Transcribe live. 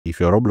if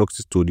your Roblox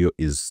Studio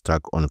is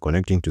stuck on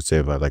connecting to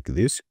server like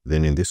this,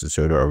 then in this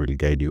tutorial I will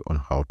guide you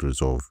on how to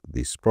resolve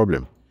this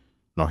problem.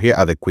 Now here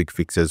are the quick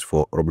fixes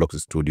for Roblox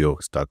Studio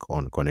stuck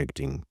on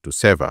connecting to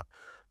server.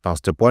 Now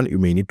step 1, you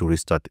may need to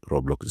restart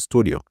Roblox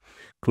Studio.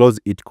 Close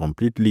it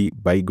completely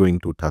by going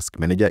to Task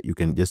Manager. You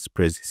can just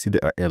press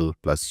Ctrl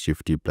plus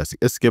Shift plus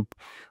Escape.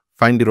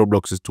 Find the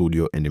Roblox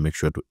Studio and make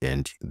sure to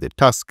end the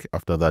task.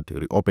 After that,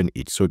 reopen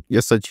it. So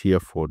just search here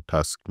for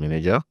Task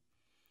Manager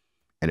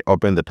and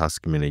open the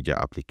Task Manager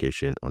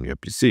application on your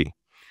PC.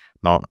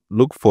 Now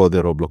look for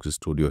the Roblox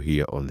Studio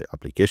here on the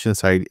application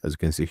side. As you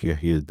can see here,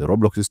 here's the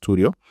Roblox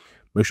Studio.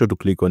 Make sure to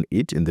click on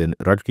it and then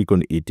right click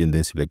on it and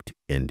then select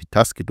End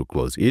Task to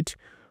close it.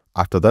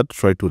 After that,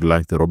 try to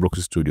relaunch the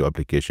Roblox Studio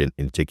application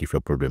and check if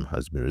your problem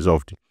has been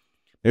resolved.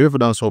 Maybe if you've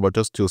done so but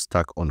you're still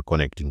stuck on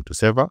connecting to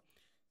server,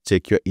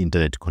 check your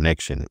internet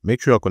connection.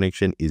 Make sure your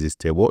connection is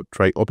stable.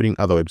 Try opening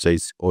other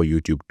websites or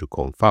YouTube to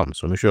confirm.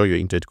 So make sure your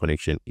internet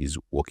connection is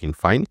working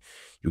fine.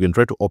 You can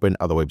try to open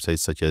other websites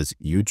such as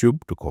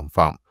YouTube to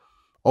confirm.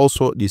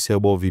 Also,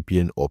 disable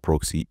VPN or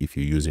proxy if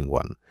you're using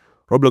one.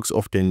 Roblox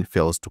often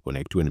fails to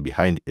connect when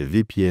behind a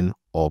VPN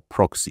or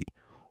proxy.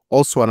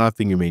 Also, another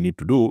thing you may need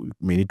to do, you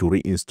may need to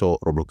reinstall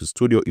Roblox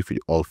Studio if it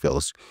all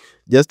fails.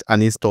 Just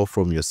uninstall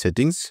from your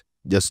settings.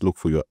 Just look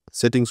for your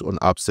settings on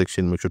app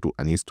section. Make sure to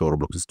uninstall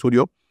Roblox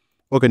Studio.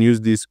 Or can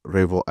use this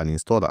Revo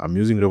uninstaller. I'm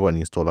using Revo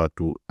uninstaller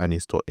to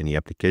uninstall any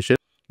application.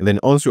 And then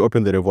once you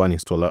open the Revo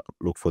uninstaller,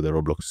 look for the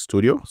Roblox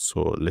Studio.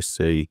 So let's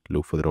say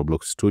look for the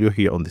Roblox Studio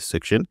here on this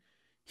section.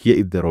 Here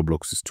is the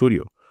Roblox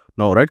Studio.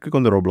 Now right click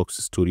on the Roblox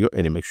Studio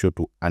and make sure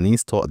to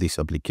uninstall this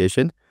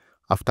application.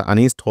 After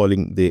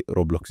uninstalling the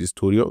Roblox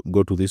Studio,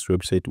 go to this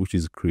website, which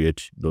is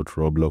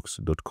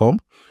create.roblox.com.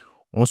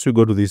 Once you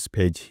go to this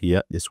page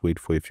here, just wait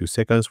for a few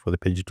seconds for the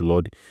page to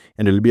load,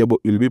 and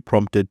you'll be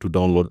prompted to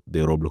download the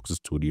Roblox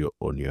Studio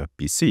on your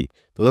PC.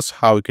 So that's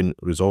how you can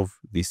resolve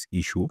this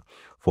issue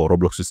for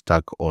Roblox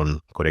stuck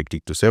on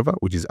connecting to server,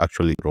 which is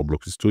actually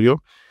Roblox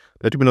Studio.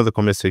 Let me know in the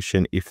comment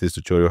section if this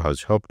tutorial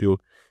has helped you.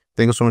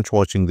 Thank you so much for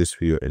watching this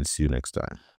video and see you next time.